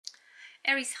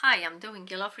Aries, hi, I'm doing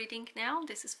your love reading now.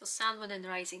 This is for Sun, Moon and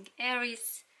Rising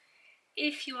Aries.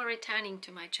 If you are returning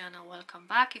to my channel, welcome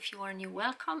back. If you are new,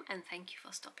 welcome and thank you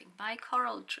for stopping by.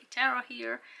 Coral Tree Tarot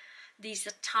here. These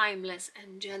are timeless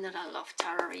and general love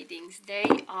tarot readings. They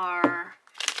are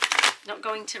not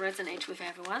going to resonate with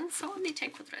everyone, so only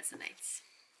take what resonates.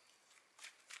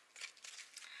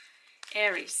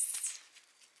 Aries.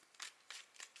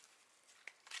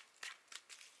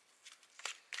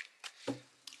 I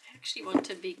actually want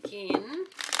to begin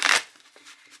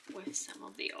with some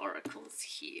of the oracles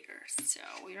here, so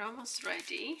we're almost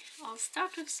ready. I'll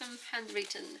start with some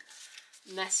handwritten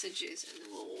messages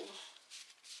and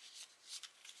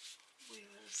we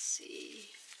will see.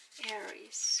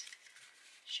 Aries,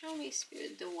 show me,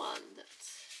 Spirit, the one that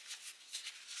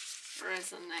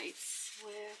resonates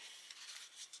with.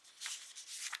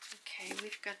 Okay,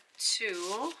 we've got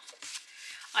two.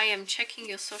 I am checking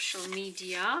your social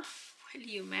media. Will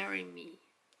you marry me?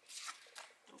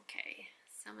 Okay,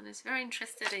 someone is very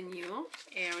interested in you,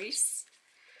 Aries.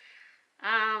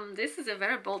 This is a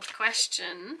very bold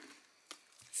question.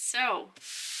 So,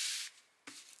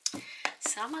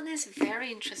 someone is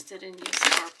very interested in you,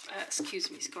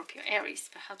 Scorpio, Aries.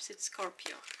 Perhaps it's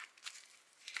Scorpio.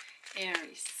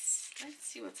 Aries. Let's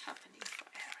see what's happening for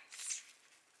Aries.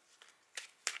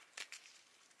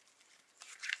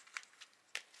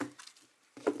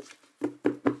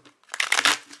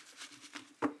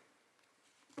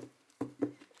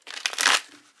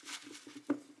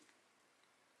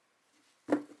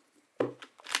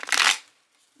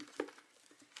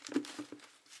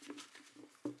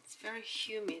 Very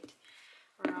humid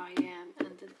where I am,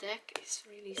 and the deck is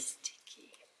really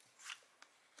sticky.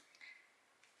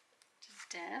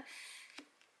 The Death,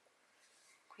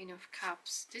 Queen of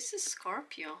Cups. This is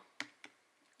Scorpio.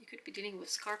 You could be dealing with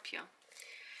Scorpio.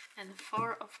 And the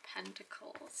Four of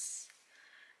Pentacles.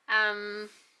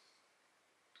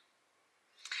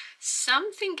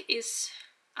 Something is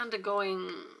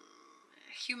undergoing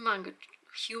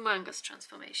humongous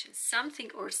transformation.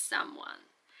 Something or someone,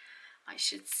 I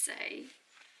should say.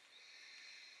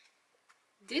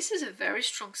 This is a very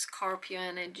strong Scorpio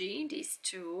energy, these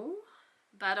two,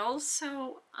 but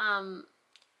also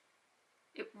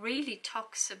it really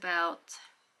talks about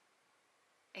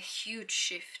a huge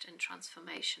shift and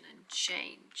transformation and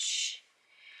change.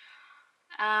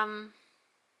 I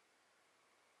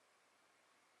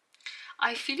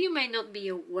feel you may not be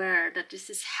aware that this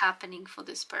is happening for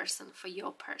this person, for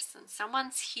your person.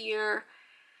 Someone's here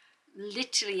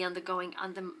literally undergoing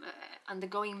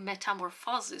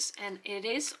metamorphosis, and it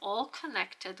is all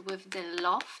connected with the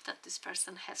love that this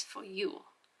person has for you.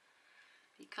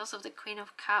 Because of the Queen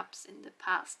of Cups in the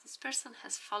past, this person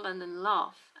has fallen in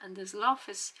love, and this love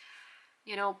is,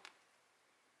 you know,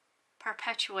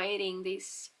 perpetuating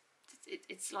this.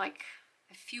 It's like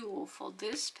a fuel for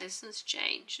this person's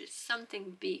change. It's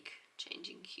something big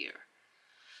changing here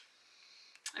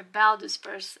about this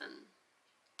person.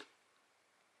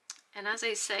 And as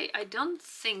I say, I don't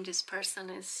think this person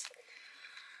is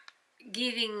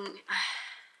giving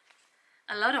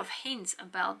a lot of hints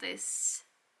about this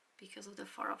because of the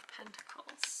Four of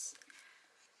Pentacles.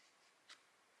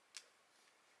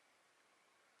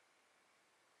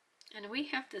 And we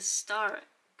have the Star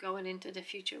going into the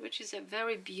future, which is a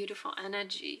very beautiful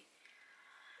energy.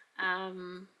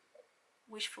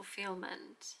 Wish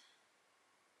fulfillment.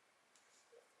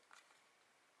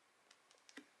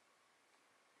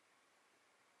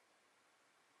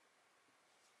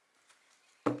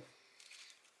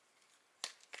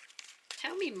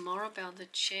 Tell me more about the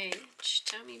change.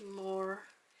 Tell me more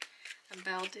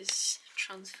about this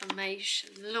transformation.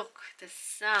 Look, the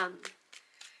Sun.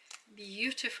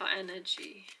 Beautiful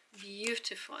energy.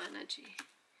 Beautiful energy.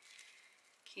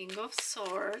 King of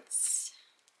Swords.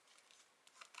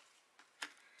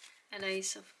 And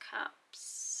Ace of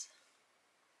Cups.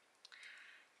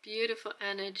 Beautiful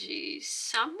energy.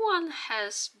 Someone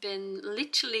has been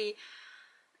literally...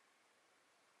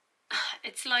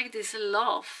 It's like this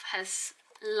love has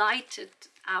lighted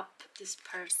up this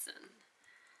person.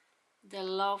 The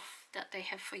love that they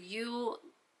have for you,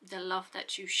 the love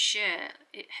that you share,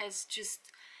 it has just,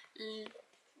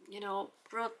 you know,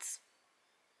 brought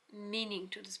meaning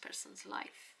to this person's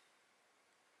life.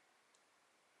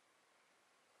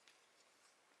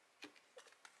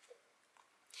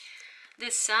 The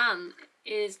Sun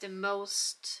is the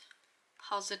most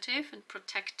positive and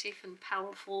protective and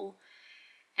powerful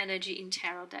energy in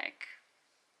tarot deck.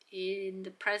 In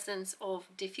the presence of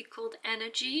difficult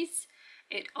energies,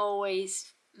 it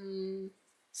always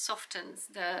softens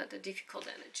the difficult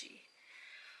energy.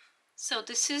 So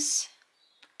this is,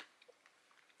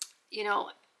 you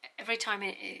know, every time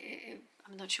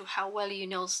I'm not sure how well you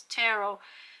know tarot,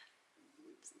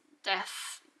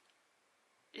 death,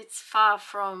 it's far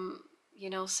from, you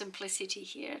know, simplicity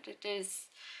here.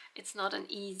 It's not an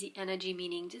easy energy,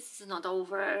 meaning this is not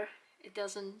over. It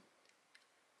doesn't,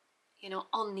 you know,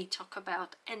 only talk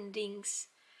about endings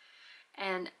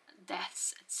and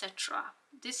deaths, etc.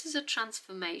 This is a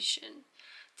transformation.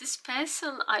 This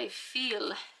person, I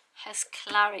feel, has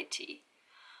clarity.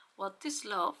 What this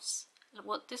love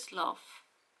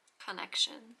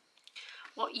connection,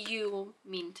 what you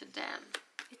mean to them.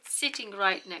 It's sitting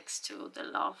right next to the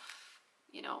love,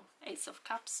 you know, Ace of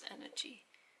Cups energy.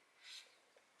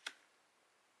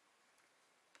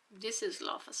 This is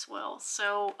love as well.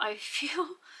 So I feel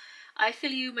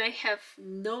you may have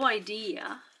no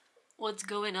idea what's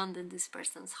going on in this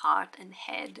person's heart and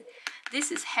head.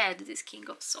 This is head, this King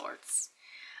of Swords.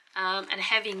 And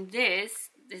having this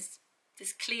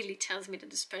clearly tells me that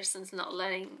this person's not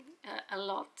letting a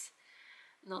lot,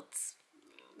 not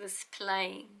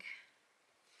displaying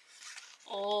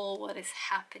all what is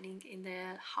happening in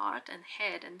their heart and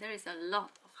head. And there is a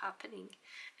lot of happening,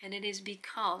 and it is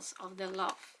because of the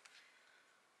love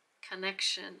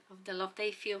connection, of the love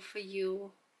they feel for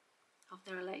you, of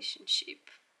the relationship.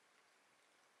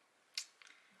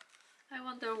 I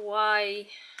wonder why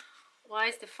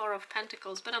is the Four of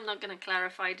Pentacles, but I'm not going to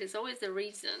clarify. There's always a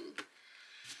reason.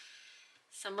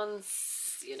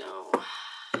 Someone's, you know,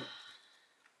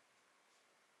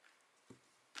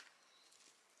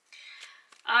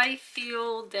 I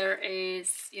feel there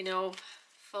is, you know,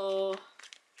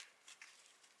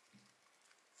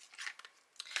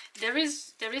 there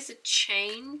is a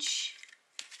change.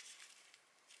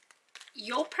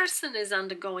 Your person is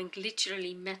undergoing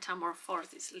literally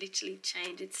metamorphosis, literally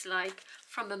change. It's like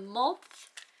from a moth,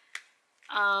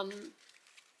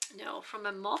 no, from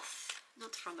a moth,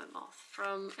 not from a moth,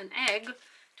 from an egg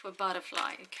to a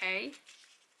butterfly, okay?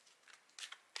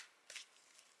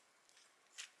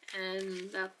 And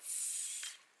that's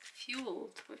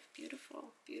fueled with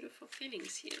beautiful, beautiful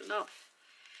feelings here, love.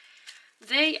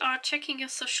 They are checking your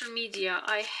social media.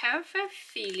 I have a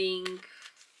feeling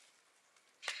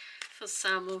for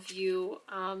some of you,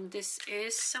 this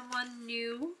is someone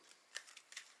new.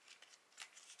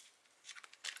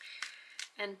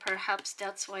 And perhaps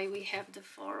that's why we have the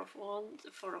Four of Wands,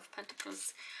 the Four of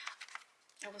Pentacles.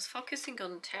 I was focusing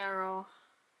on tarot.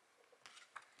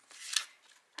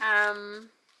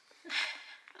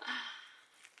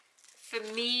 For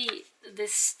me,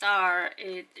 this star,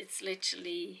 it's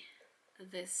literally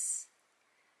this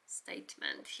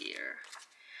statement here.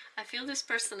 I feel this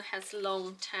person has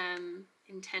long-term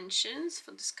intentions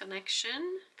for this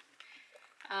connection.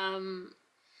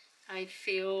 I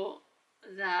feel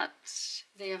that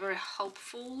they are very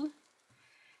hopeful.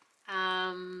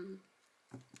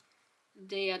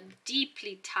 They are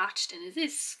deeply touched, and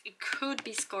it could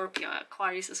be Scorpio,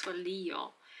 Aquarius as well,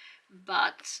 Leo,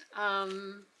 but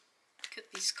could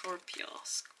be Scorpio.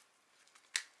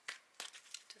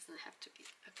 Doesn't have to be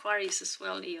Aquarius as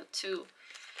well, Leo too.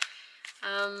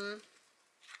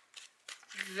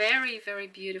 Very, very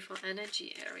beautiful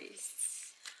energy,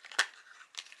 Aries.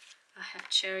 I have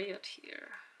Chariot here.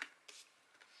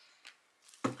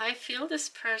 I feel this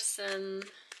person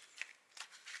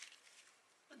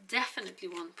definitely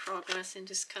want progress in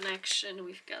this connection.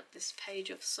 We've got this Page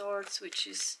of Swords, which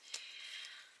is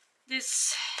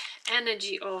this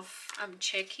energy of I'm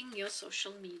checking your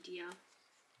social media.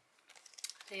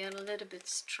 They are a little bit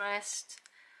stressed.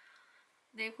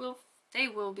 They will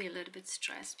be a little bit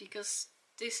stressed because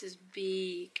this is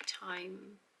big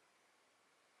time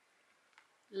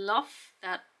love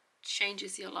that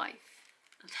changes your life,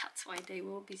 and that's why they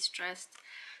will be stressed.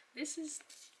 This is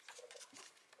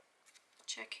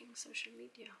checking social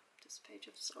media, this Page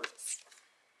of Swords.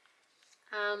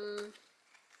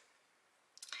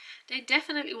 They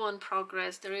definitely want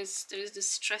progress. There is this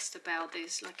stress about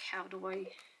this, like how do I...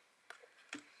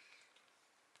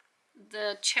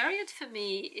 The Chariot for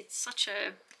me, it's such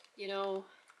a, you know,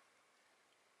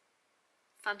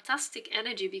 fantastic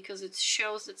energy because it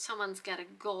shows that someone's got a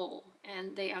goal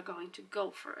and they are going to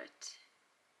go for it.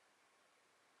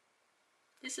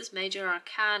 This is Major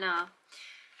Arcana.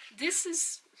 This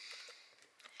is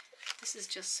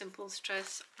just simple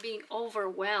stress, being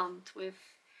overwhelmed with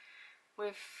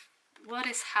what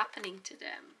is happening to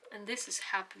them, and this is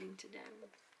happening to them.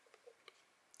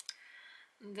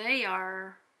 They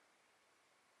are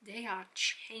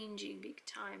changing big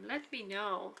time. Let me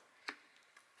know.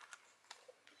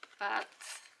 But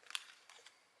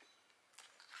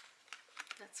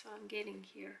that's what I'm getting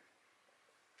here.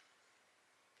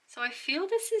 So I feel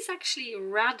this is actually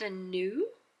rather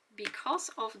new because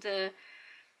of the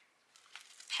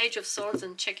Page of Swords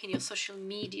and checking your social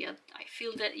media, I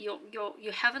feel that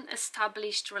you haven't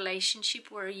established relationship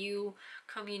where you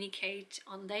communicate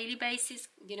on daily basis,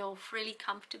 you know, freely,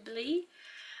 comfortably.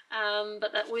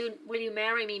 But that will you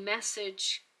marry me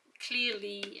message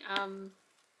clearly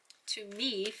to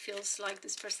me feels like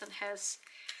this person has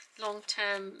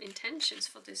long-term intentions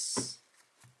for this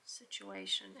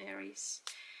situation, Aries.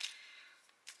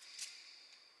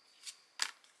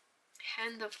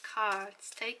 Hand of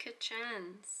Cards, take a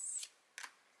chance.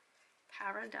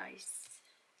 Paradise.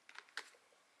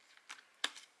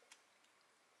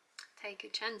 Take a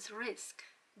chance, risk,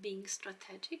 being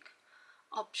strategic.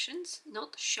 Options,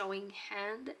 not showing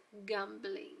hand,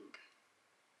 gambling.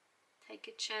 Take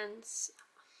a chance.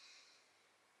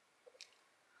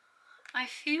 I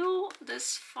feel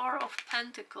this Four of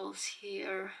Pentacles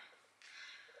here.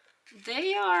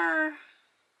 They are...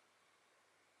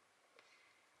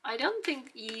 I don't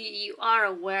think you are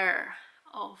aware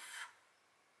of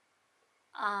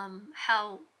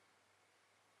how,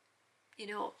 you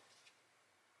know,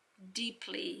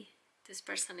 deeply this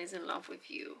person is in love with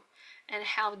you, and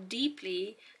how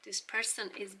deeply this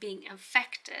person is being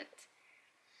affected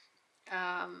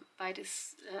by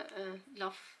this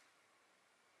love,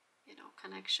 you know,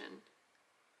 connection.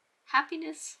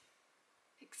 Happiness,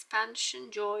 expansion,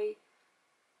 joy,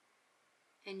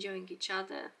 enjoying each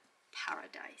other,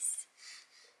 paradise.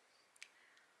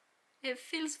 It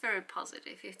feels very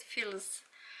positive. It feels,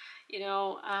 you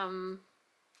know,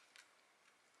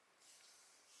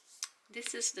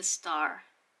 this is the Star.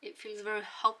 It feels very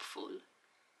hopeful.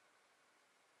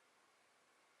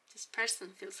 This person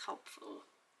feels hopeful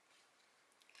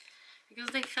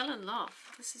because they fell in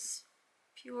love. This is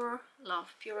pure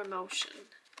love, pure emotion.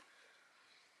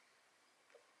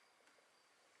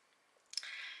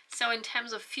 So in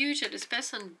terms of future, this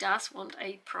person does want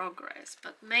a progress,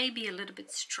 but maybe a little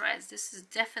bit stressed. This is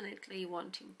definitely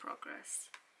wanting progress.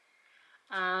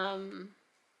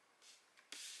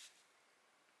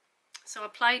 So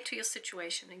apply it to your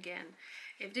situation again.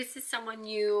 If this is someone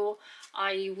new,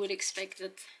 I would expect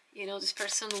that, you know, this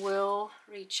person will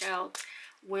reach out,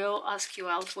 will ask you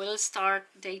out, will start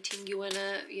dating you in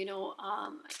a, you know,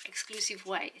 exclusive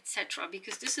way, etc.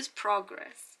 Because this is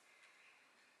progress.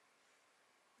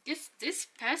 This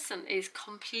person is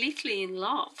completely in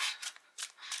love.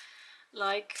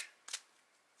 Like,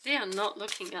 they are not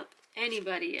looking at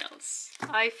anybody else.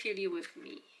 I feel you with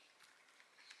me.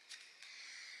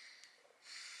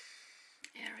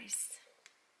 Aries.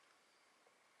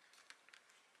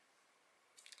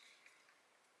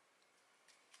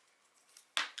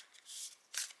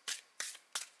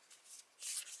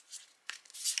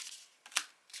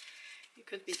 You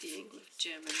could be dealing with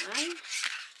Gemini.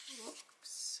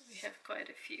 Oops, we have quite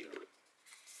a few.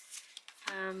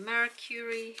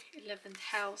 Mercury, 11th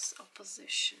house,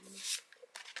 opposition.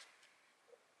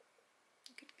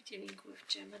 You could be dealing with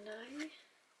Gemini.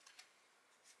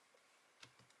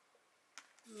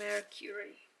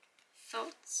 Mercury,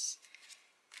 thoughts,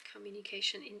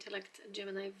 communication, intellect,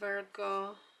 Gemini,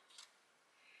 Virgo.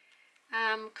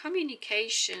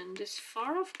 Communication, this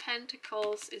Four of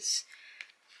Pentacles is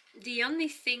the only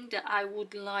thing that I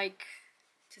would like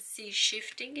to see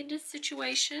shifting in this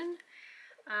situation.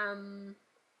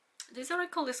 This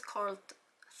oracle is called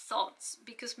thoughts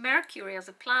because Mercury as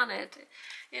a planet,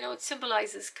 you know, it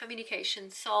symbolizes communication,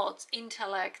 thoughts,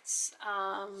 intellects,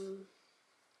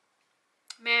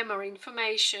 memory,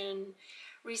 information,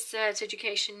 research,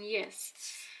 education. Yes,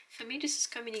 for me this is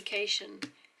communication.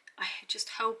 I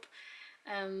just hope,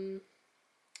 and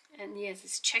yes,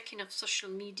 it's checking of social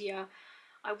media.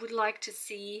 I would like to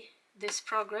see this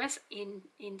progress in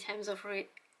terms of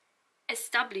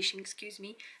establishing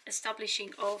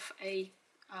of a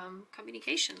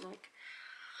communication. Like,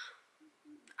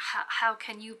 how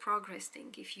can you progress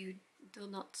things if you do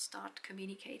not start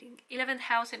communicating? 11th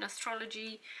house in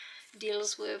astrology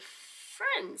deals with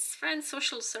friends,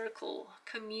 social circle,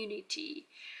 community.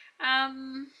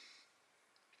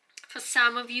 For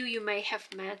some of you, you may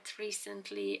have met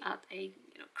recently at a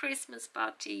Christmas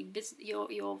party,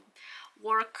 your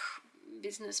work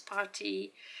business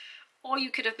party, or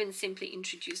you could have been simply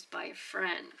introduced by a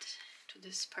friend to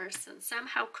this person.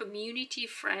 Somehow community,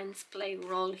 friends play a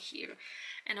role here.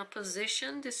 And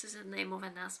opposition, this is the name of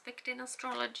an aspect in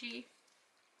astrology,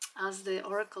 as the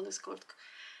oracle is called.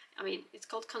 I mean, it's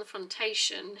called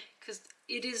confrontation because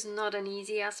it is not an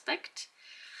easy aspect.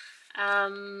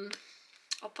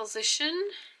 Opposition,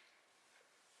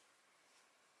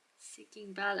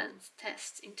 seeking balance,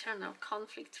 tests, internal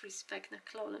conflict, respect,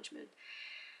 acknowledgement.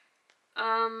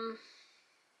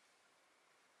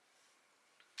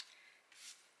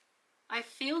 I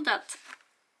feel that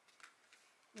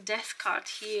death card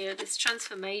here, this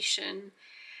transformation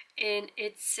in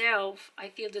itself, I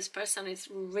feel this person is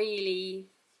really,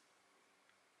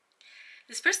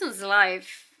 this person's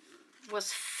life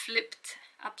was flipped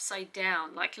upside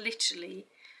down, like literally,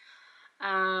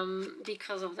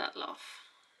 because of that love.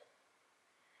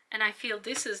 And I feel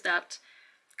this is that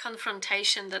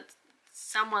confrontation that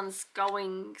someone's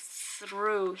going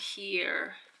through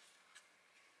here,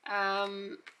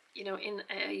 you know, in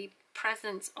a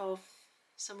presence of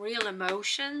some real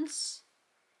emotions.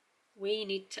 We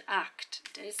need to act.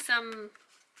 There's some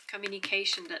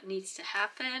communication that needs to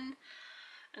happen,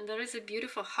 and there is a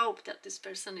beautiful hope that this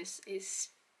person is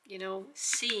you know,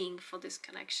 seeing for this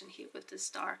connection here with the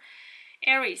star.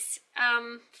 Aries,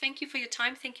 thank you for your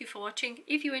time, thank you for watching.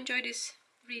 If you enjoyed this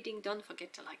reading, don't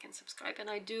forget to like and subscribe, and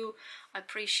I do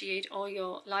appreciate all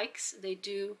your likes. They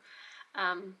do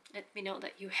let me know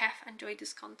that you have enjoyed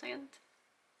this content,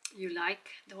 you like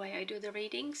the way I do the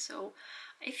reading. So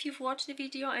if you've watched the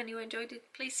video and you enjoyed it,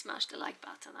 please smash the like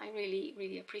button. I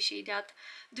really appreciate that.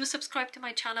 Do subscribe to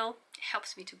my channel, it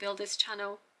helps me to build this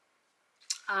channel.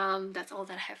 That's all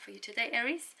that I have for you today,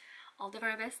 Aries. All the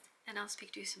very best, and I'll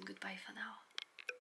speak to you soon. Goodbye for now.